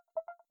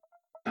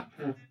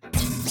Hey,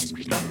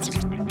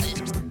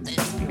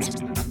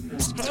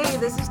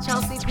 this is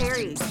Chelsea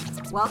Perry.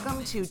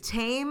 Welcome to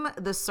Tame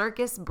the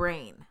Circus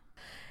Brain.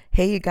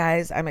 Hey, you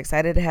guys, I'm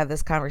excited to have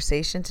this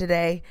conversation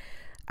today.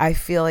 I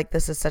feel like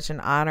this is such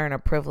an honor and a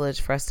privilege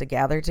for us to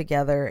gather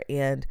together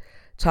and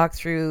talk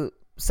through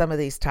some of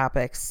these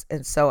topics.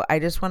 And so I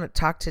just want to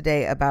talk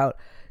today about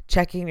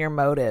checking your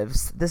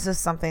motives. This is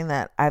something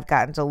that I've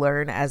gotten to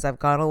learn as I've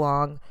gone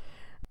along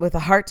with a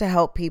heart to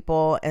help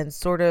people, and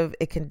sort of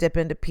it can dip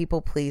into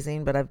people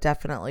pleasing, but I've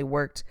definitely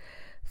worked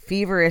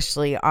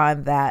feverishly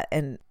on that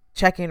and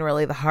checking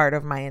really the heart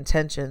of my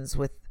intentions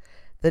with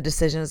the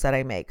decisions that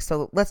I make.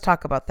 So let's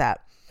talk about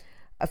that.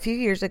 A few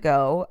years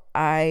ago,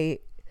 I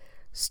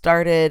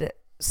started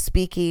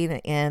speaking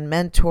and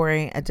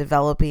mentoring and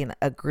developing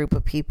a group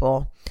of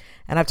people.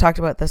 And I've talked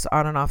about this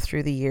on and off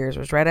through the years. It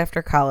was right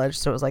after college,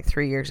 so it was like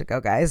 3 years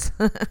ago, guys.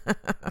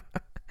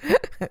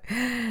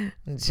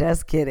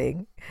 Just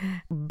kidding.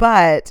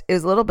 But it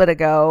was a little bit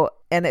ago,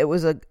 and it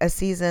was a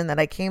season that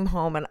I came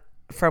home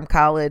from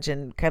college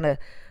and kind of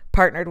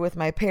partnered with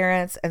my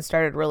parents and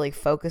started really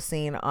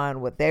focusing on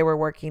what they were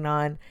working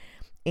on.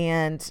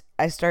 And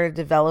I started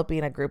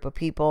developing a group of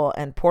people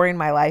and pouring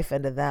my life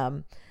into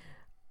them,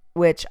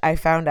 which I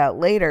found out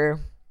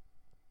later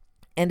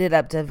ended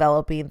up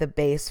developing the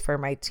base for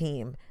my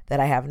team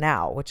that I have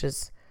now, which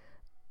is,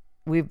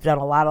 we've done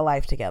a lot of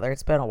life together.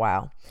 It's been a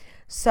while.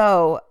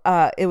 So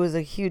it was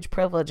a huge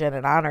privilege and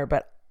an honor,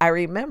 but I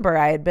remember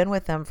I had been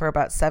with them for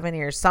about 7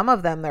 years, some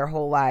of them their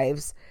whole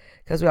lives,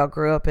 because we all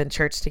grew up in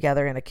church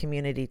together, in a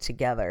community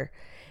together.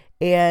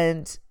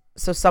 And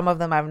so some of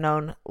them I've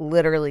known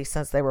literally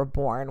since they were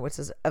born, which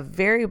is a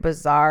very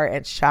bizarre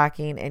and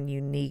shocking and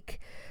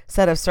unique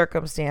set of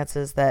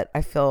circumstances that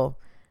I feel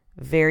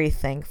very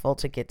thankful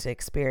to get to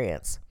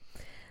experience.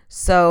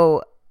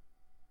 So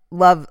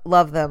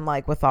love them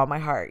like with all my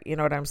heart. You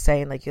know what I'm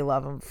saying? Like you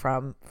love them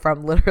from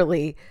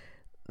literally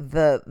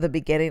the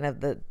beginning of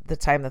the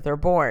time that they're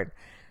born.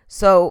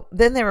 So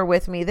then they were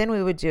with me. Then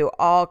we would do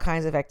all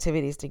kinds of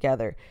activities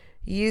together,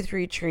 youth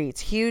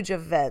retreats, huge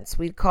events.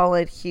 We'd call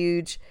it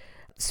huge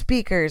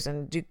speakers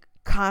and do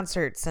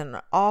concerts and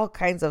all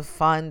kinds of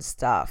fun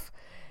stuff.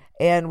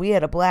 And we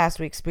had a blast.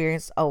 We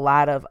experienced a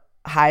lot of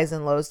highs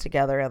and lows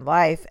together in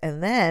life.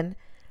 And then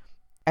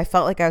I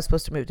felt like I was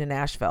supposed to move to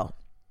Nashville.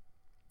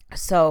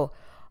 So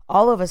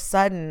all of a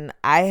sudden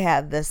I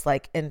had this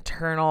like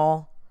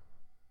internal,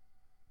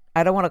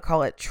 I don't want to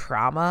call it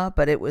trauma,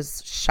 but it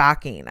was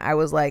shocking. I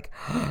was like,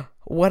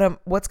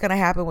 what's going to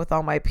happen with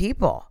all my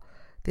people?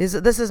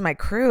 This is my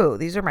crew.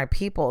 These are my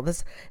people.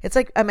 It's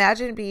like,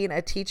 imagine being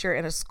a teacher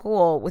in a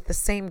school with the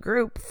same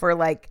group for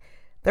like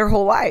their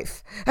whole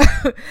life.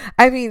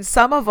 I mean,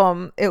 some of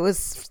them, it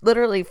was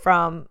literally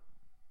from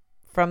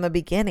the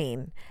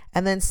beginning.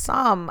 And then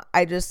some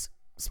I just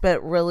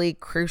spent really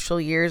crucial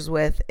years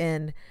with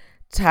in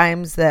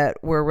times that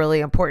were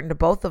really important to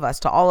both of us,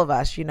 to all of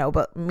us,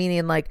 but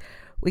meaning like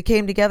we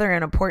came together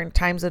in important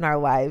times in our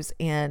lives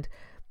and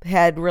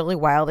had really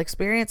wild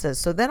experiences.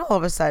 So then all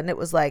of a sudden it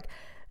was like,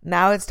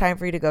 now it's time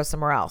for you to go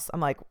somewhere else. I'm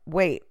like,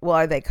 wait, well,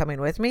 are they coming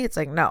with me? It's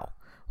like, no.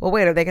 Well,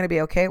 wait, are they going to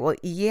be okay? Well,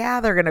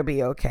 yeah, they're going to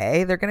be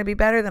okay. They're going to be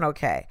better than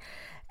okay.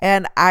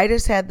 And I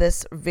just had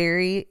this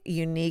very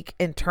unique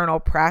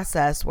internal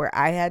process where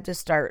I had to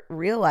start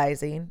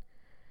realizing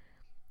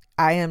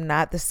I am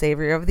not the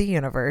savior of the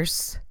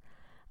universe.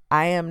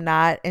 I am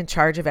not in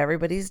charge of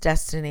everybody's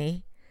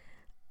destiny.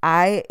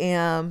 I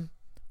am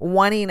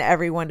wanting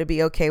everyone to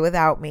be okay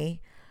without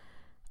me.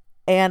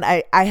 And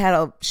I had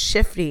a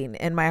shifting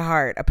in my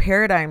heart, a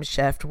paradigm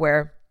shift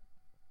where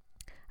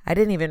I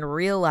didn't even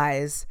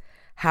realize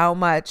how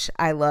much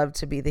I love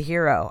to be the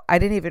hero. I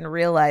didn't even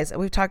realize,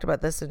 and we've talked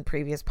about this in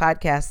previous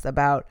podcasts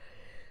about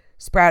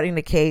sprouting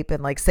the cape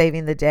and like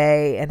saving the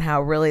day and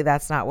how really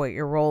that's not what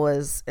your role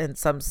is in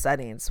some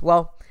settings.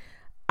 Well,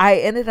 I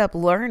ended up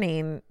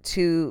learning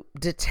to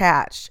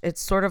detach.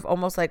 It's sort of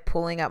almost like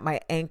pulling up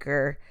my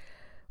anchor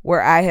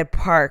where I had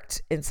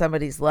parked in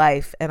somebody's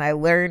life. And I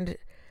learned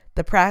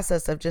the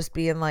process of just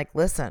being like,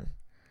 listen,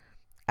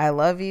 I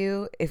love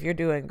you if you're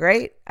doing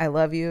great. I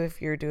love you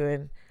if you're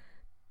doing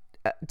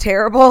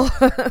terrible.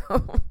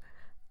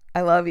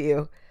 I love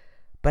you,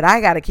 but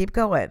I got to keep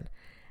going.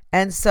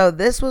 And so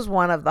this was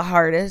one of the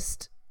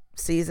hardest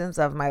seasons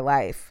of my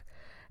life.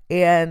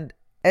 And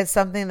it's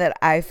something that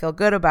I feel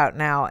good about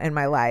now in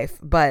my life.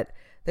 But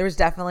there was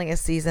definitely a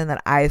season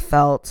that I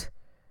felt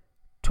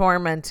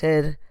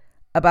tormented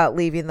about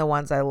leaving the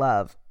ones I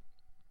love.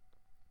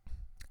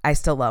 I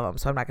still love them,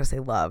 so I'm not going to say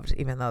loved,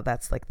 even though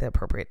that's like the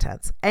appropriate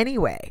tense.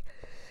 Anyway,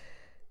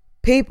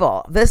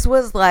 people, this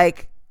was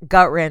like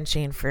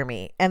gut-wrenching for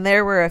me. And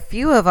there were a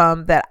few of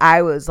them that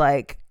I was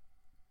like,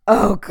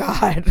 oh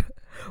God,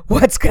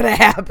 what's going to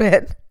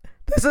happen?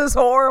 This is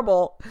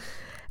horrible.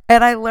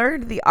 And I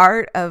learned the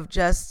art of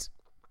just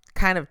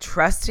kind of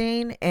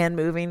trusting and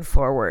moving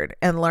forward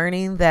and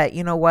learning that,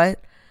 you know what?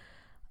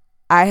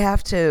 I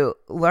have to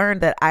learn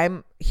that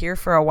I'm here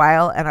for a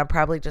while and I'm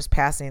probably just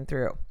passing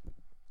through.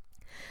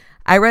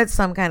 I read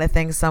some kind of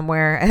thing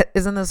somewhere.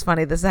 Isn't this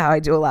funny? This is how I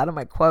do a lot of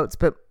my quotes,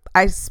 but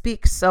I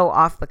speak so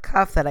off the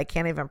cuff that I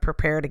can't even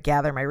prepare to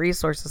gather my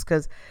resources,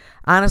 because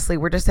honestly,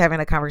 we're just having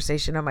a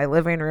conversation in my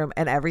living room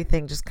and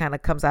everything just kind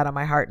of comes out of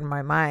my heart and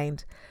my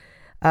mind.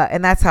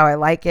 And that's how I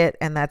like it.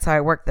 And that's how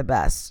I work the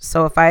best.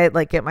 So if I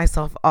like get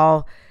myself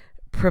all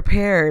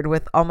prepared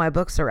with all my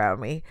books around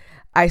me,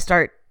 I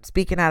start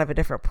speaking out of a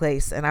different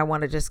place, and I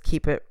want to just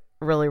keep it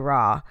really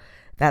raw.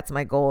 That's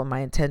my goal and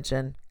my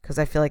intention, because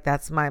I feel like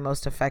that's my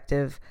most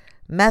effective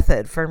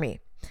method for me.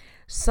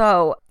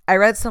 So I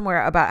read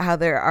somewhere about how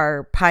there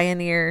are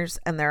pioneers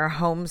and there are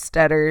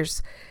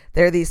homesteaders.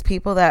 There are these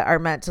people that are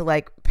meant to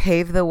like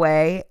pave the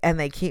way, and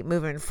they keep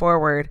moving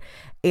forward,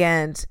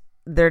 and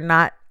they're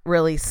not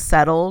really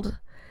settled,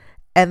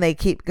 and they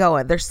keep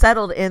going. They're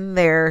settled in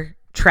their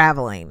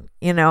traveling,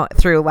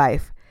 through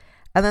life.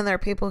 And then there are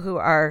people who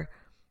are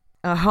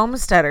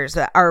homesteaders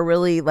that are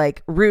really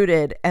like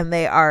rooted, and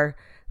they are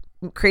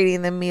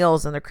creating the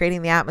meals, and they're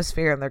creating the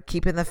atmosphere, and they're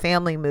keeping the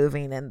family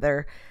moving, and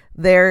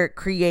they're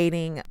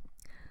creating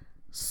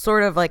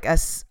sort of like a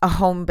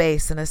home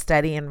base and a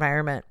steady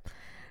environment.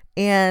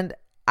 And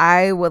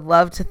I would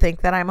love to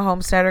think that I'm a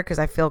homesteader, because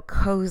I feel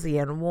cozy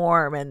and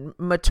warm and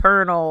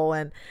maternal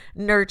and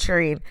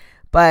nurturing.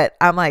 But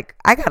I'm like,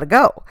 I gotta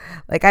go.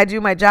 Like, I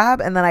do my job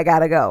and then I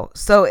gotta go.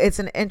 So it's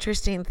an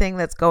interesting thing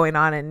that's going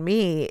on in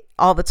me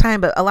all the time.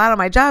 But a lot of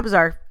my jobs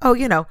are,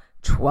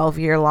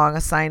 12-year long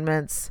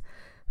assignments,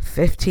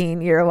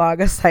 15-year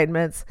long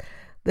assignments.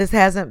 This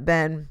hasn't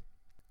been,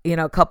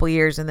 a couple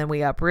years and then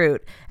we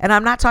uproot. And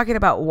I'm not talking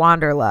about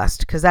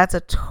wanderlust, because that's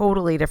a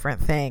totally different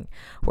thing,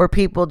 where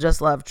people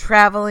just love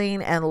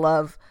traveling and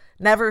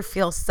never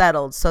feel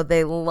settled. So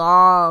they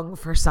long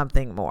for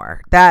something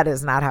more. That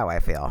is not how I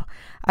feel.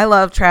 I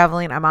love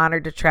traveling. I'm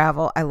honored to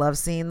travel. I love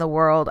seeing the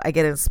world. I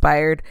get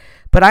inspired,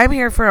 but I'm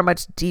here for a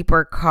much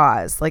deeper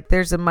cause. Like,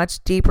 there's a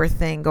much deeper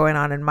thing going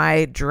on in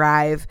my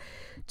drive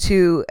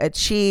to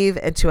achieve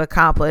and to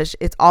accomplish.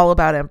 It's all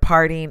about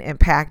imparting,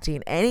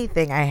 impacting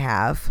anything I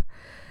have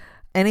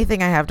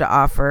to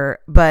offer.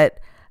 But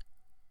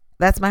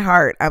that's my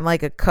heart. I'm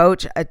like a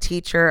coach, a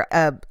teacher,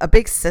 a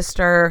big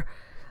sister,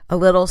 a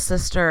little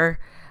sister,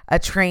 a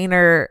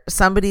trainer,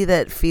 somebody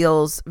that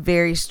feels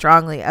very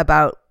strongly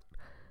about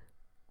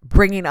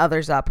bringing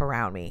others up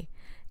around me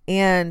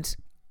and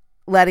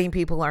letting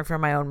people learn from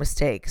my own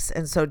mistakes.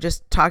 And so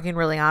just talking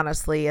really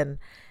honestly, and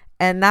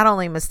not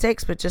only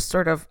mistakes, but just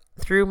sort of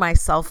through my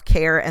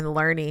self-care and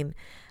learning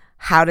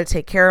how to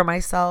take care of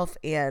myself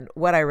and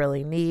what I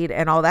really need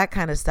and all that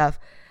kind of stuff.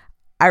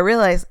 I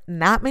realize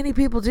not many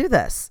people do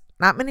this.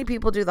 Not many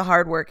people do the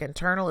hard work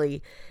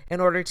internally in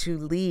order to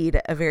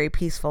lead a very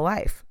peaceful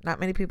life. Not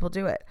many people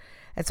do it.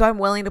 And so I'm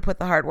willing to put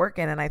the hard work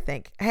in, and I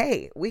think,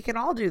 hey, we can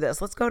all do this.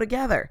 Let's go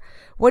together.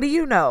 What do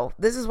you know?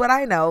 This is what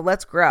I know.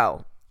 Let's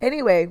grow.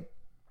 Anyway,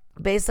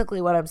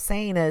 basically what I'm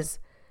saying is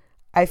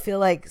I feel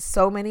like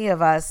so many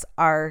of us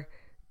are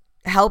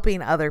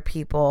helping other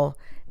people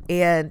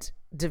and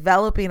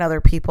developing other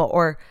people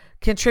or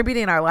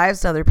contributing our lives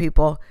to other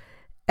people.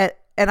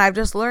 And I've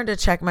just learned to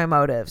check my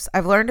motives.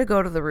 I've learned to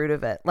go to the root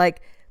of it.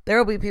 Like, there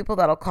will be people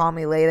that'll call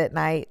me late at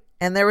night.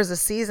 And there was a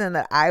season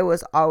that I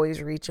was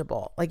always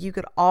reachable. Like, you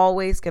could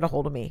always get a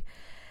hold of me.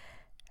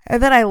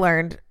 And then I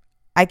learned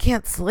I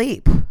can't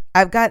sleep.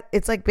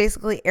 It's like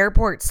basically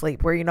airport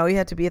sleep, where, you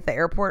have to be at the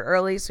airport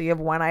early. So you have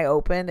one eye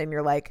open and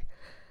you're like,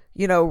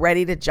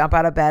 ready to jump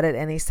out of bed at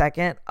any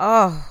second.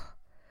 Oh,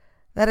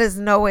 that is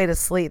no way to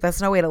sleep.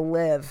 That's no way to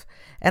live.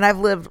 And I've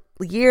lived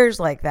years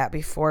like that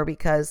before,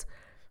 because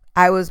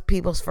I was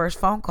people's first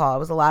phone call. I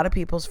was a lot of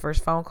people's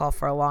first phone call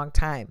for a long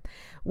time,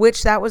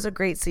 which that was a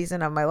great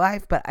season of my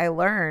life. But I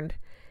learned,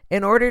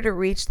 in order to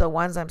reach the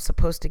ones I'm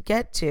supposed to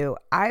get to,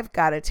 I've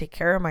got to take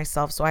care of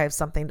myself so I have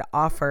something to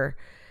offer.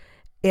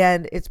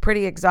 And it's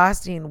pretty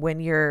exhausting when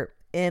you're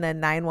in a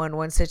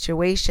 911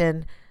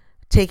 situation,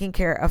 taking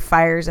care of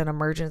fires and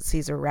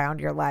emergencies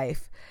around your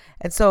life.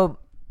 And so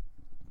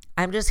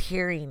I'm just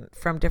hearing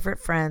from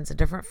different friends and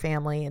different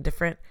family and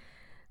different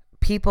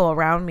people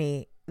around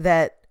me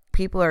that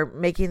people are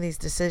making these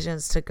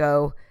decisions to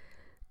go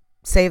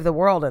save the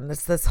world. And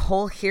this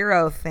whole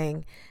hero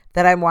thing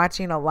that I'm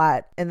watching a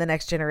lot in the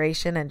next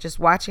generation and just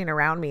watching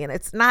around me. And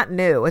it's not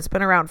new. It's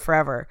been around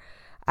forever.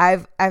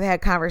 I've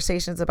had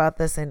conversations about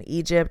this in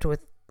Egypt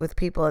with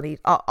people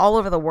all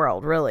over the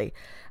world, really,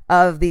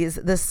 of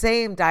the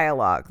same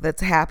dialogue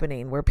that's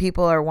happening, where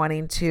people are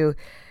wanting to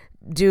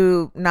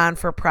do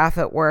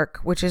non-for-profit work,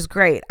 which is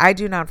great. I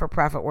do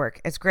non-for-profit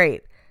work. It's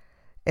great.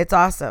 It's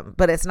awesome.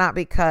 But it's not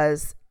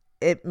because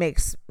it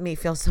makes me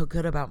feel so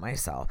good about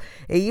myself.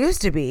 It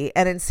used to be,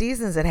 and in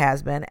seasons it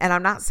has been. And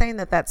I'm not saying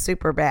that that's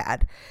super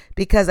bad,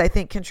 because I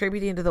think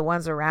contributing to the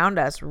ones around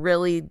us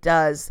really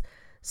does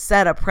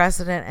set a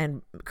precedent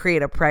and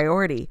create a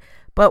priority.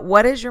 But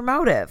what is your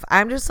motive?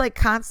 I'm just like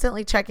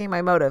constantly checking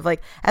my motive.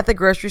 Like at the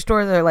grocery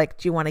store, they're like,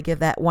 do you want to give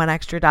that $1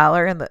 extra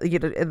in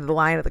the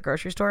line at the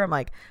grocery store? I'm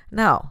like,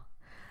 no.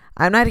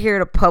 I'm not here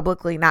to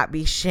publicly not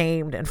be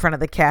shamed in front of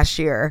the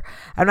cashier.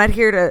 I'm not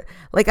here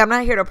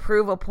to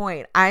prove a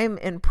point. I'm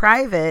in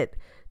private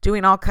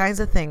doing all kinds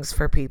of things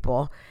for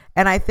people.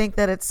 And I think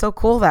that it's so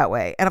cool that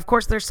way. And of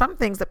course, there's some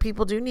things that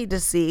people do need to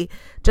see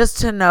just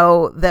to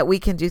know that we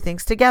can do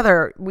things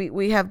together.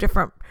 We have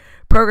different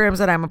programs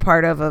that I'm a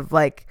part of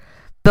like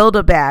Build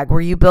a Bag,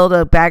 where you build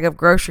a bag of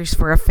groceries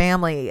for a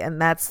family.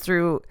 And that's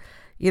through,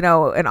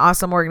 an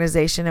awesome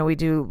organization. And we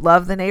do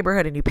Love the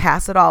Neighborhood, and you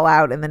pass it all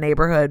out in the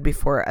neighborhood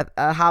before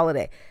a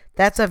holiday.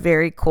 That's a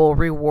very cool,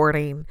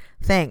 rewarding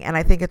thing. And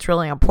I think it's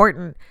really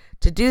important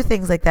to do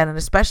things like that, and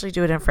especially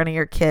do it in front of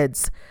your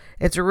kids.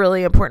 It's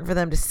really important for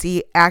them to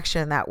see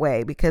action that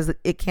way, because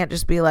it can't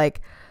just be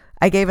like,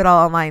 I gave it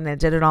all online and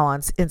did it all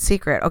in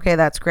secret. Okay,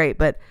 that's great.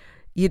 But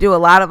you do a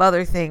lot of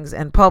other things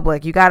in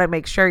public. You got to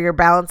make sure you're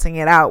balancing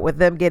it out with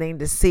them getting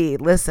to see,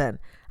 listen,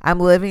 I'm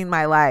living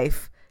my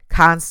life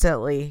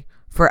constantly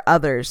for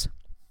others,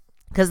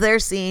 because they're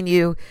seeing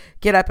you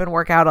get up and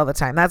work out all the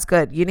time. That's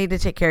good. You need to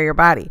take care of your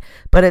body.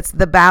 But it's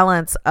the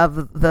balance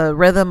of the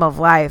rhythm of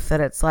life that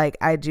it's like,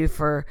 I've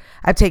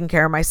taken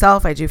care of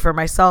myself. I do for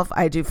myself.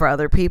 I do for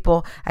other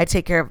people. I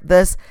take care of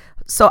this.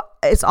 So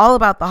it's all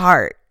about the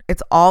heart.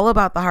 It's all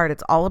about the heart.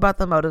 It's all about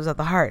the motives of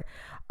the heart.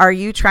 Are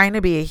you trying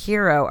to be a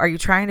hero? Are you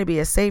trying to be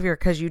a savior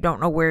because you don't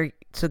know where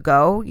to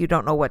go? You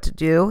don't know what to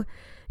do.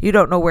 You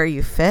don't know where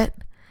you fit.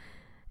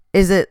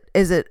 Is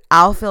it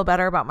I'll feel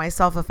better about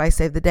myself if I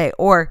save the day,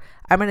 or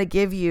I'm going to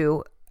give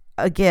you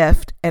a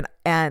gift and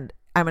I'm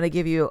going to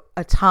give you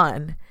a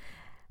ton?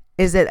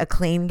 Is it a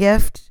clean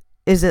gift?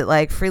 Is it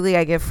like freely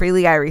I give,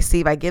 freely I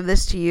receive? I give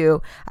this to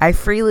you. I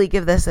freely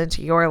give this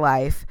into your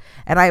life,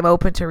 and I'm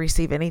open to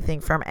receive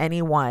anything from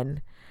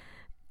anyone.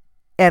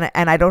 And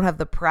I don't have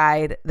the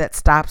pride that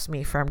stops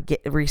me from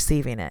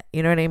receiving it.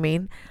 You know what I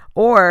mean?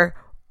 Or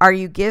are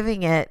you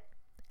giving it,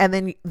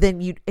 and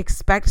then you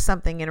expect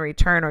something in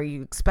return, or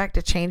you expect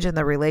a change in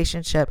the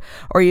relationship,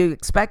 or you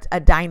expect a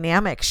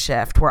dynamic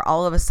shift where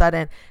all of a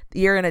sudden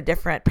you're in a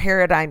different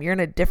paradigm, you're in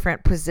a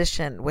different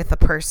position with a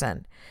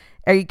person?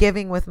 Are you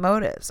giving with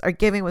motives? Are you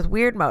giving with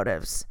weird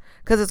motives?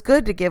 Because it's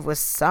good to give with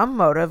some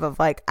motive of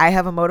like, I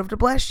have a motive to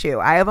bless you.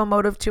 I have a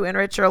motive to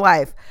enrich your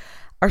life,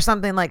 or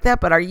something like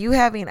that. But are you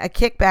having a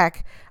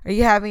kickback? Are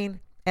you having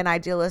an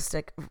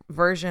idealistic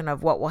version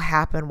of what will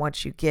happen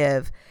once you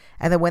give?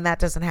 And then when that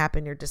doesn't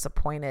happen, you're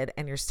disappointed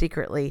and you're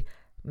secretly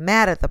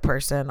mad at the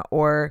person,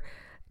 or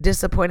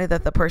disappointed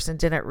that the person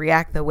didn't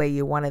react the way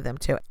you wanted them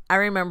to. I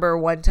remember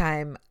one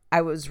time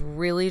I was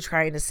really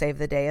trying to save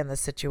the day in this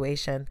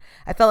situation.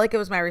 I felt like it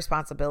was my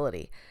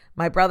responsibility.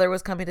 My brother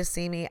was coming to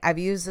see me. I've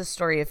used this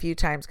story a few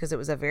times because it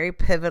was a very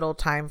pivotal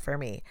time for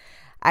me.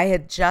 I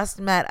had just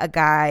met a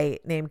guy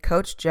named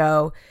Coach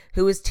Joe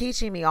who was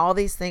teaching me all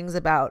these things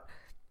about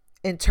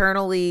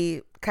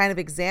internally kind of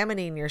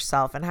examining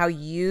yourself and how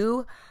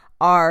you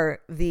are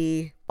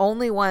the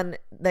only one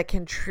that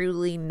can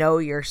truly know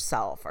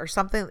yourself or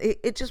something.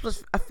 It just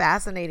was a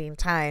fascinating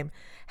time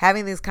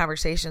having these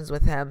conversations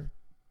with him,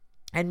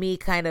 and me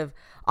kind of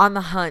on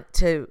the hunt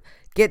to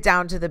get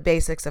down to the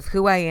basics of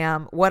who I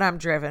am, what I'm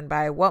driven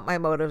by, what my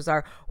motives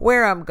are,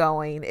 where I'm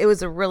going. It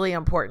was a really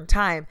important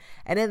time.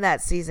 And in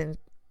that season,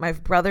 my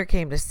brother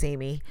came to see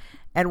me,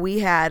 and we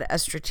had a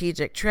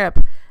strategic trip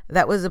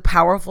that was a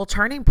powerful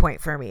turning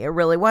point for me. It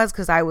really was,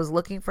 because I was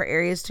looking for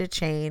areas to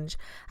change.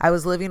 I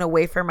was living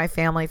away from my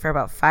family for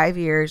about 5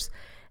 years.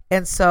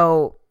 And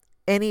so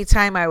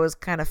anytime I was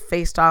kind of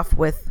faced off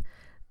with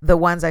the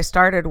ones I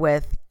started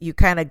with, you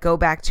kind of go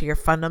back to your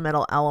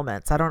fundamental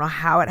elements. I don't know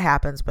how it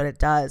happens, but it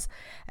does.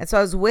 And so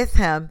I was with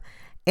him,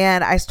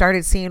 and I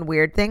started seeing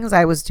weird things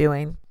I was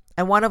doing.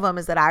 And one of them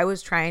is that I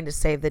was trying to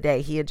save the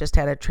day. He had just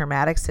had a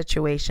traumatic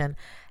situation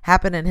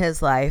happen in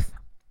his life,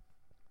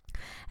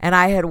 and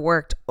I had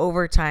worked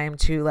overtime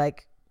to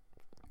like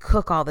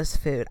cook all this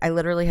food. I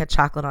literally had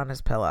chocolate on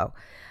his pillow.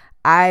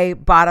 I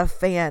bought a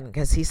fan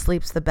because he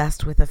sleeps the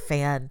best with a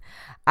fan.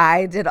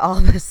 I did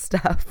all this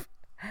stuff.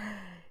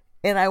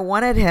 And I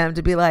wanted him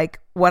to be like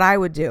what I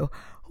would do.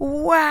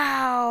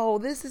 Wow,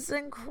 this is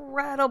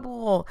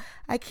incredible.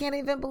 I can't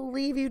even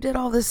believe you did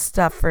all this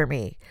stuff for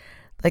me.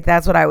 Like,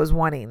 that's what I was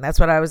wanting. That's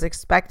what I was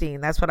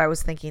expecting. That's what I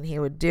was thinking he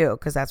would do,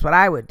 because that's what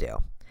I would do.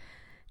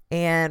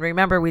 And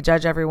remember, we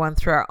judge everyone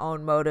through our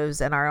own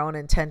motives and our own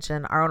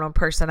intention, our own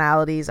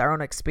personalities, our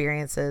own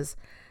experiences.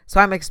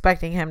 So I'm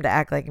expecting him to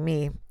act like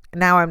me.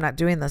 Now I'm not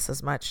doing this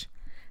as much.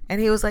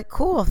 And he was like,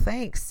 cool,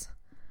 thanks.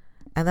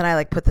 And then I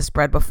like put this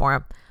bread before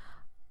him.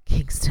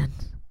 Kingston,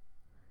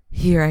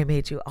 here, I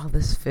made you all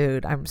this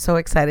food. I'm so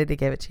excited to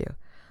give it to you.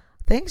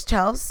 Thanks,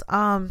 Chels.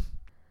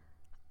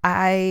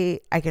 I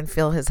can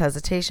feel his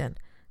hesitation.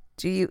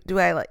 Do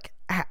I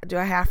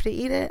have to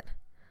eat it?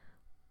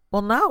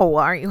 Well, no.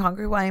 Aren't you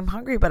hungry? Well, I'm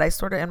hungry, but I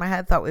sort of in my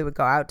head thought we would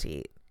go out to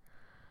eat.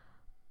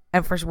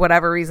 And for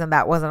whatever reason,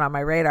 that wasn't on my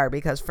radar,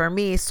 because for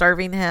me,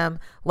 serving him,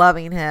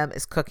 loving him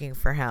is cooking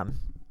for him.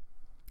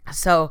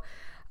 So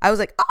I was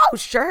like, oh,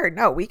 sure.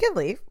 No, we can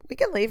leave. We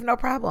can leave. No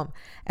problem.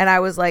 And I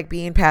was like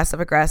being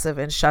passive aggressive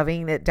and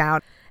shoving it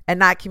down and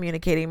not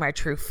communicating my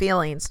true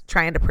feelings,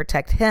 trying to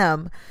protect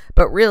him.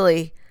 But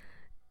really,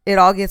 it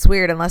all gets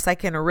weird unless I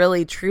can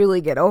really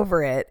truly get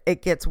over it.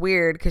 It gets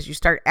weird because you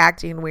start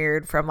acting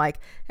weird from like,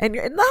 and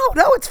you're, no,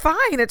 it's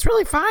fine. It's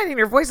really fine. And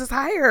your voice is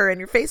higher and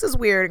your face is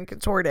weird and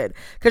contorted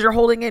because you're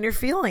holding in your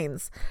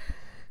feelings.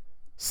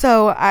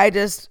 So I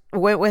just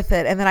went with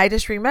it. And then I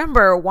just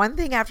remember one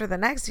thing after the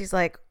next, he's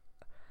like,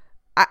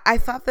 I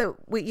thought that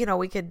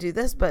we could do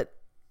this, but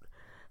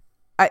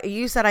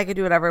you said I could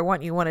do whatever I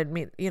want. You wanted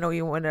me,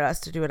 you wanted us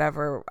to do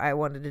whatever I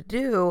wanted to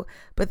do.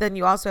 But then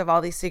you also have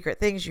all these secret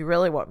things you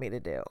really want me to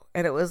do.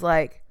 And it was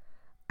like,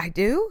 I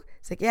do?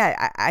 It's like,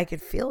 yeah, I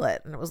could feel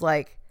it. And it was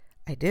like,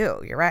 I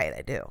do. You're right.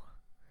 I do.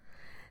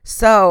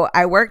 So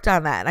I worked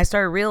on that and I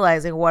started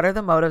realizing what are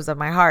the motives of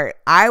my heart.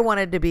 I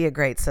wanted to be a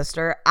great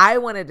sister. I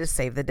wanted to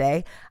save the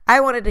day. I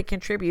wanted to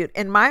contribute.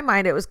 In my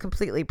mind, it was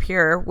completely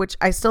pure, which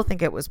I still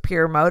think it was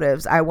pure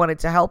motives. I wanted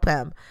to help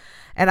him.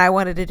 And I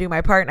wanted to do my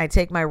part, and I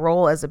take my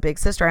role as a big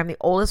sister. I'm the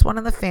oldest one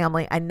in the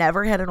family. I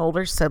never had an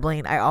older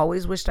sibling. I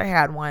always wished I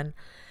had one.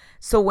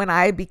 So when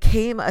I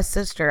became a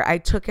sister, I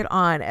took it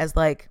on as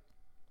like,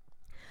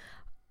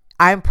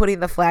 I'm putting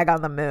the flag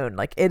on the moon.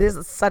 Like, it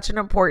is such an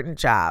important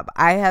job.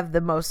 I have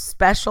the most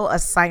special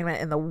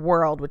assignment in the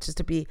world, which is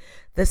to be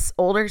this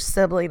older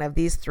sibling of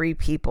these three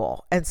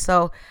people. And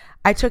so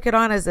I took it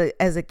on as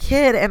a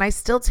kid, and I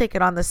still take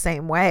it on the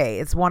same way.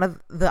 It's one of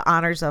the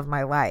honors of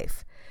my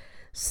life.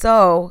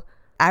 So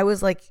I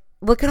was like,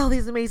 look at all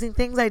these amazing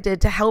things I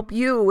did to help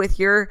you with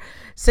your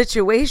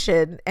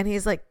situation. And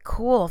he's like,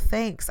 cool,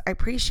 thanks. I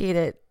appreciate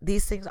it.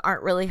 These things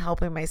aren't really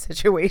helping my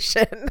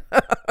situation.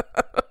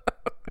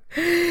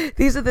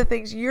 These are the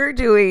things you're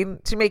doing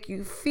to make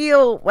you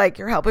feel like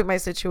you're helping my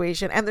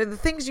situation. And they're the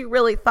things you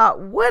really thought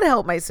would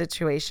help my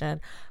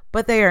situation,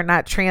 but they are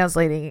not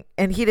translating.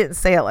 And he didn't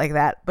say it like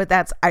that, but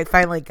I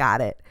finally got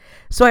it.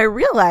 So I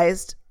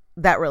realized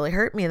that really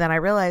hurt me. Then I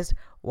realized,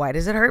 why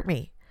does it hurt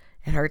me?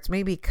 It hurts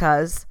me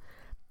because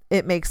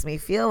it makes me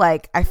feel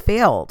like I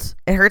failed.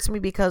 It hurts me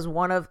because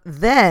one of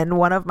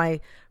my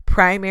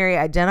primary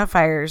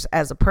identifiers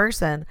as a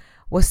person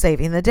was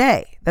saving the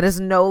day. That is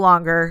no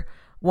longer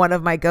one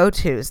of my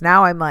go-tos.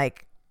 Now I'm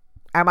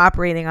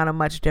operating on a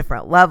much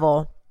different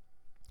level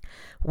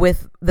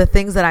with the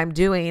things that I'm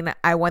doing.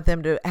 I want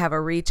them to have a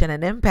reach and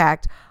an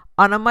impact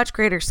on a much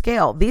greater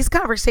scale. These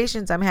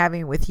conversations I'm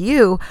having with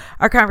you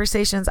are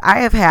conversations I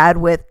have had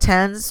with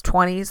 10s,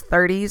 20s,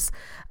 30s,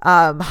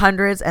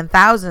 hundreds and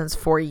thousands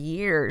for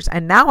years.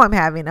 And now I'm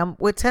having them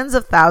with tens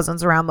of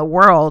thousands around the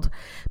world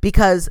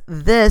because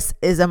this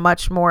is a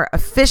much more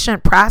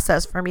efficient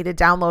process for me to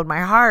download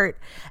my heart.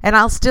 And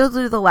I'll still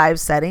do the live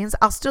settings.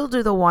 I'll still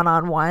do the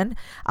one-on-one.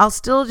 I'll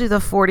still do the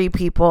 40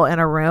 people in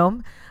a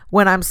room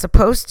when I'm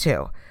supposed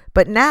to.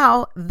 But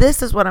now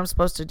this is what I'm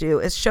supposed to do,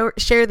 is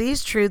share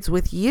these truths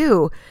with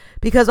you,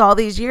 because all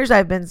these years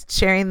I've been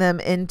sharing them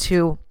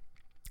into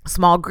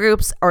small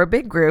groups or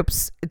big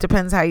groups. It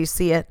depends how you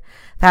see it.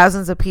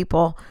 Thousands of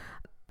people.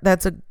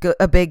 That's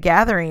a big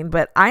gathering.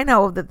 But I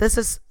know that this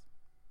is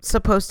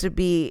supposed to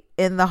be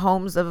in the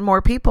homes of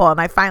more people.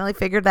 And I finally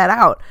figured that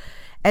out.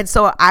 And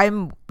so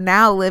I'm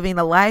now living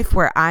a life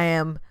where I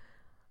am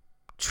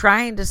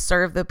trying to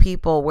serve the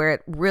people where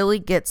it really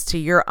gets to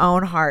your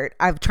own heart.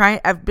 I've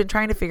been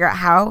trying to figure out,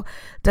 how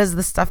does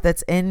the stuff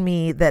that's in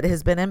me that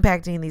has been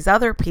impacting these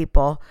other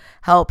people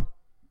help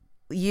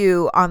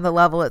you on the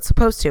level it's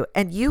supposed to?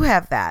 And you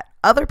have that.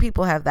 Other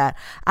people have that.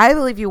 I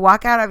believe you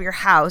walk out of your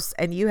house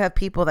and you have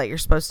people that you're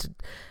supposed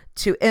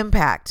to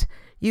impact.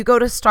 You go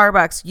to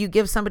Starbucks, you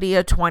give somebody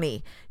a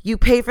 20, you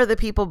pay for the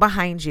people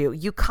behind you,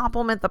 you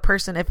compliment the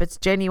person if it's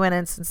genuine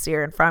and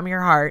sincere and from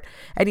your heart,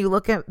 and you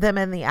look at them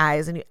in the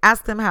eyes and you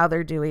ask them how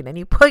they're doing, and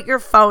you put your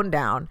phone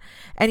down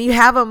and you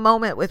have a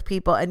moment with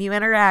people and you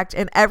interact,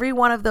 and every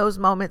one of those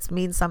moments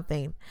means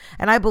something.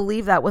 And I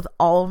believe that with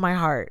all of my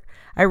heart.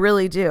 I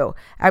really do.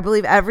 I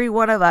believe every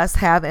one of us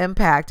have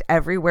impact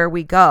everywhere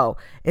we go.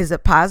 Is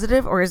it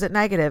positive or is it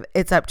negative?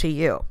 It's up to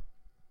you.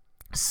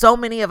 So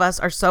many of us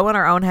are so in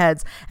our own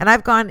heads, and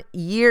I've gone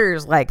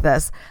years like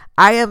this.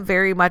 I am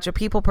very much a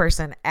people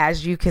person,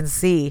 as you can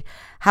see.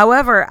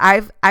 However,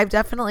 I've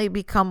definitely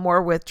become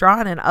more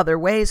withdrawn in other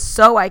ways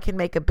so I can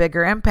make a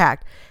bigger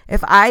impact.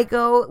 If I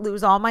go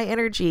lose all my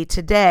energy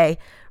today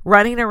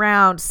running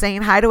around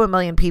saying hi to a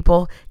million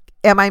people,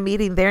 am I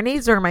meeting their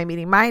needs or am I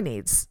meeting my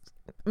needs?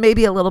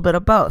 Maybe a little bit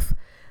of both.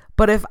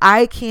 But if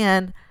I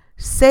can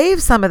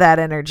save some of that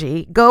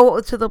energy, go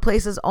to the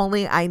places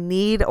only I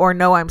need or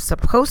know I'm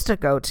supposed to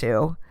go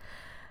to,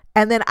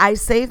 and then I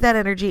save that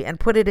energy and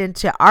put it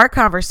into our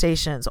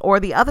conversations or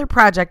the other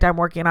project I'm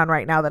working on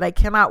right now that I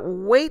cannot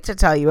wait to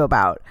tell you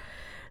about,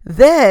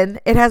 then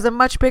it has a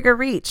much bigger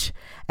reach.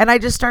 And I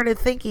just started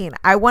thinking,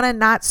 I want to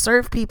not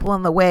serve people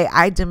in the way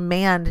I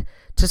demand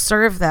to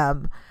serve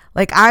them.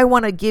 Like, I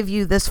want to give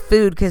you this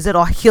food because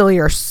it'll heal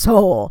your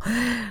soul.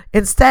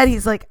 Instead,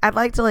 he's like, I'd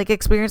like to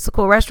experience the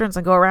cool restaurants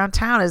and go around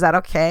town. Is that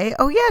okay?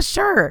 Oh yeah,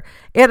 sure.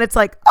 And it's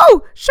like,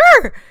 oh,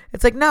 sure.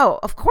 It's like, no,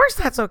 of course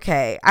that's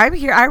okay. I'm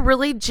here. I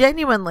really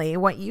genuinely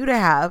want you to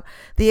have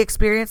the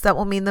experience that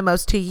will mean the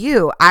most to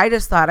you. I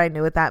just thought I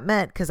knew what that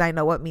meant because I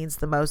know what means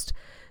the most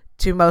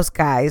to most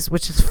guys,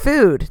 which is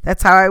food.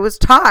 That's how I was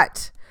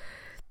taught.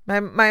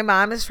 My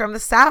mom is from the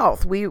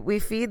South. We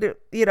feed,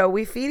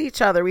 we feed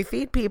each other. We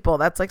feed people.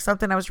 That's like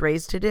something I was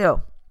raised to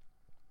do.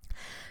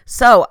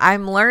 So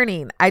I'm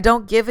learning. I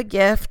don't give a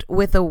gift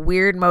with a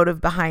weird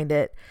motive behind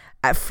it.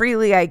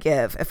 Freely I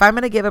give. If I'm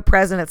going to give a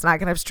present, it's not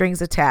going to have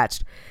strings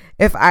attached.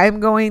 If I'm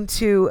going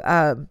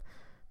to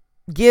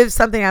give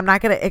something I'm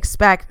not going to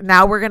expect,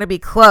 now we're going to be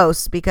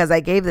close because I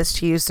gave this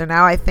to you. So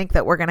now I think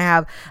that we're going to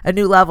have a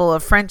new level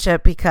of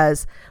friendship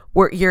because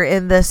you're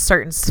in this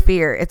certain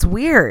sphere. It's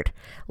weird.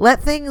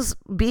 Let things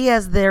be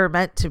as they're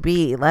meant to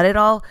be. Let it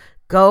all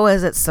go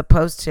as it's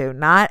supposed to,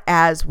 not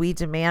as we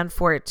demand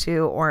for it to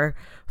or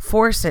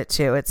force it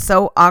to. It's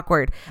so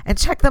awkward. And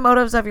check the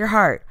motives of your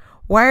heart.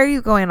 Why are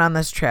you going on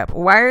this trip?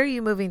 Why are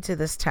you moving to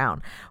this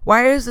town?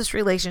 Why is this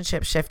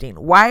relationship shifting?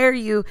 Why are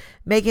you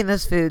making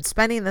this food,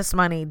 spending this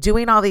money,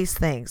 doing all these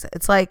things?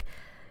 It's like,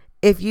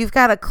 if you've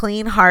got a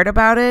clean heart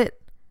about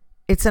it,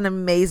 it's an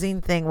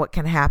amazing thing what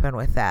can happen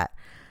with that.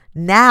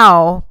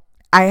 Now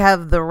I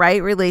have the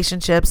right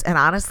relationships, and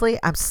honestly,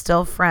 I'm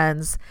still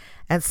friends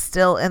and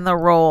still in the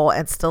role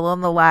and still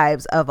in the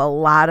lives of a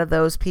lot of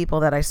those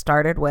people that I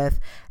started with.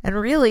 And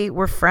really,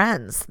 we're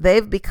friends.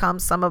 They've become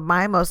some of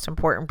my most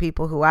important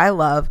people who I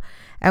love,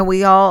 and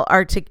we all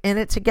are in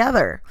it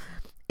together.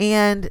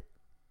 And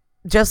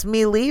just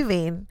me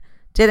leaving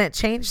didn't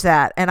change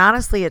that. And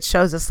honestly, it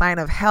shows a sign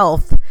of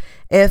health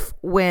if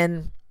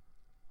when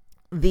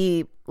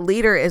the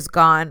leader is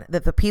gone,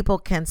 that the people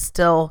can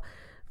still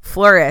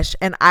flourish.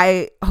 And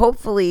I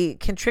hopefully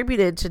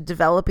contributed to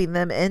developing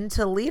them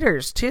into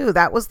leaders too.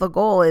 That was the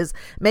goal, is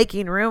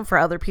making room for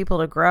other people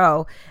to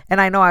grow.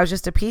 And I know I was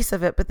just a piece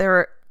of it, but there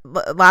were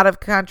a lot of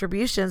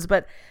contributions,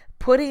 but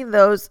putting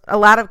those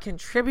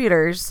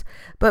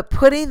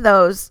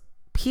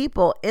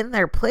people in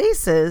their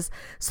places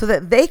so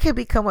that they could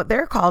become what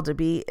they're called to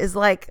be is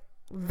like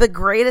the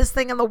greatest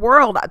thing in the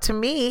world to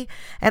me.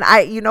 And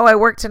I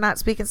work to not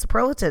speak in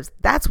superlatives.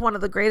 That's one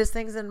of the greatest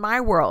things in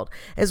my world,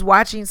 is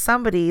watching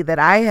somebody that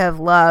I have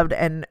loved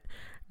and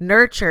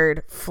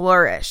nurtured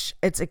flourish.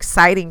 It's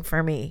exciting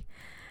for me.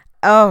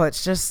 Oh,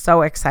 it's just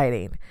so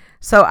exciting.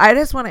 So I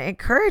just want to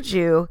encourage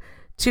you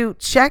to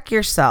check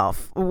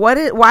yourself.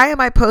 Why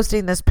am I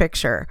posting this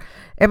picture?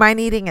 Am I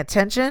needing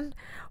attention?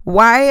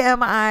 Why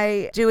am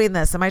I doing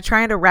this? Am I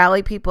trying to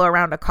rally people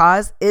around a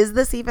cause? Is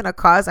this even a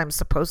cause I'm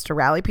supposed to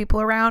rally people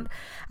around?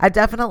 I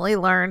definitely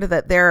learned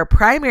that there are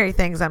primary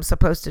things I'm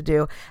supposed to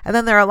do. And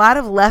then there are a lot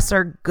of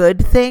lesser good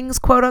things,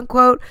 quote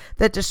unquote,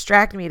 that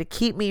distract me to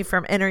keep me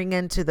from entering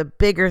into the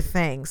bigger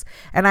things.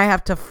 And I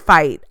have to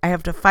fight. I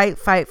have to fight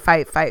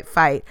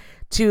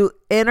to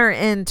enter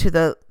into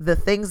the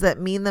things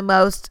that mean the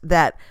most,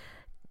 that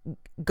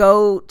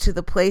go to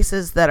the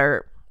places that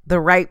are the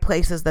right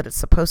places that it's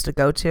supposed to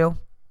go to.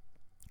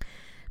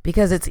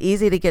 Because it's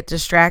easy to get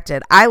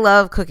distracted. I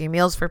love cooking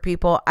meals for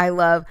people. I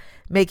love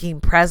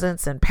making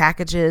presents and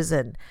packages,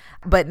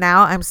 but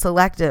now I'm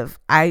selective.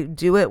 I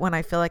do it when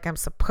I feel like I'm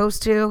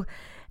supposed to,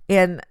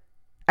 and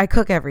I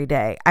cook every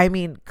day. I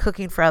mean,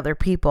 cooking for other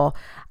people.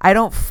 I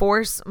don't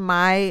force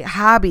my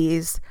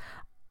hobbies.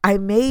 I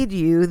made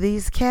you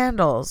these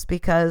candles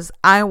because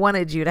I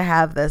wanted you to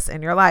have this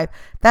in your life.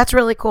 That's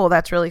really cool.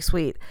 That's really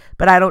sweet.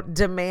 But I don't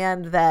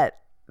demand that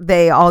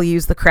they all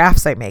use the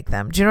crafts I make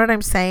them. Do you know what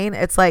I'm saying?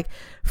 It's like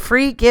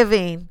free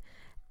giving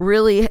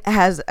really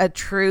has a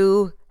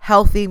true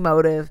healthy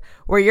motive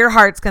where your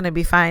heart's going to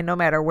be fine no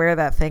matter where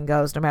that thing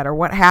goes, no matter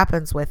what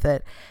happens with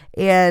it.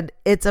 And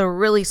it's a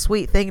really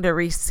sweet thing to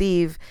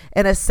receive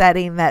in a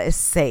setting that is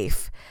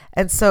safe.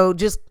 And so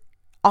just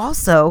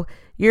also,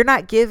 you're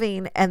not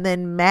giving and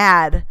then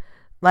mad,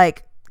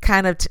 like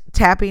kind of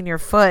tapping your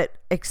foot,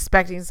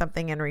 expecting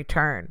something in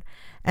return.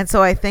 And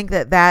so I think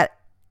that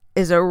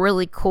is a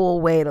really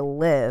cool way to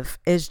live,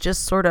 is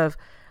just sort of,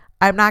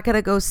 I'm not going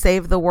to go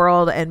save the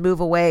world and move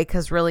away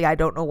because really I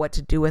don't know what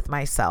to do with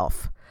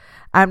myself.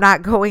 I'm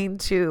not going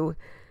to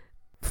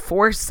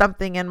force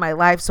something in my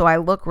life so I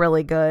look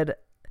really good.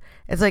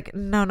 It's like,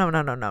 no.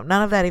 None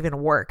of that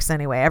even works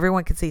anyway.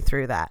 Everyone can see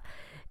through that.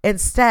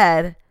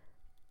 Instead,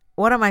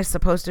 what am I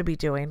supposed to be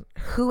doing?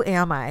 Who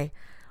am I?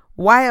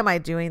 Why am I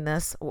doing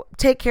this?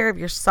 Take care of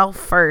yourself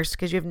first,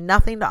 because you have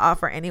nothing to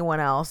offer anyone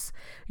else.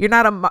 You're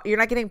not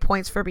getting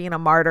points for being a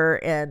martyr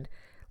and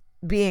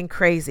being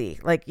crazy.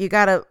 Like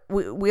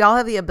we all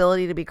have the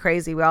ability to be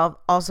crazy. We all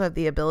also have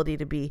the ability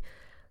to be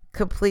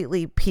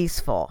completely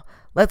peaceful.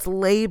 Let's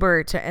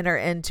labor to enter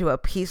into a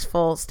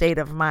peaceful state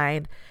of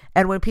mind.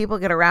 And when people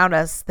get around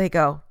us, they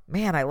go,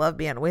 man, I love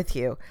being with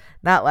you.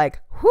 Not like,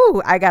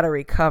 whoo, I got to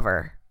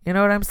recover. You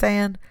know what I'm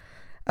saying?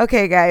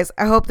 Okay, guys,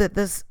 I hope that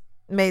this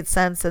made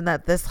sense and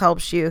that this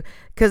helps you,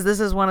 because this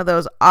is one of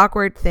those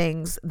awkward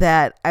things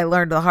that I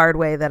learned the hard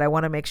way that I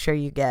want to make sure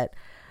you get.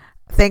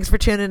 Thanks for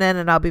tuning in,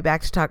 and I'll be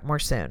back to talk more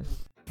soon.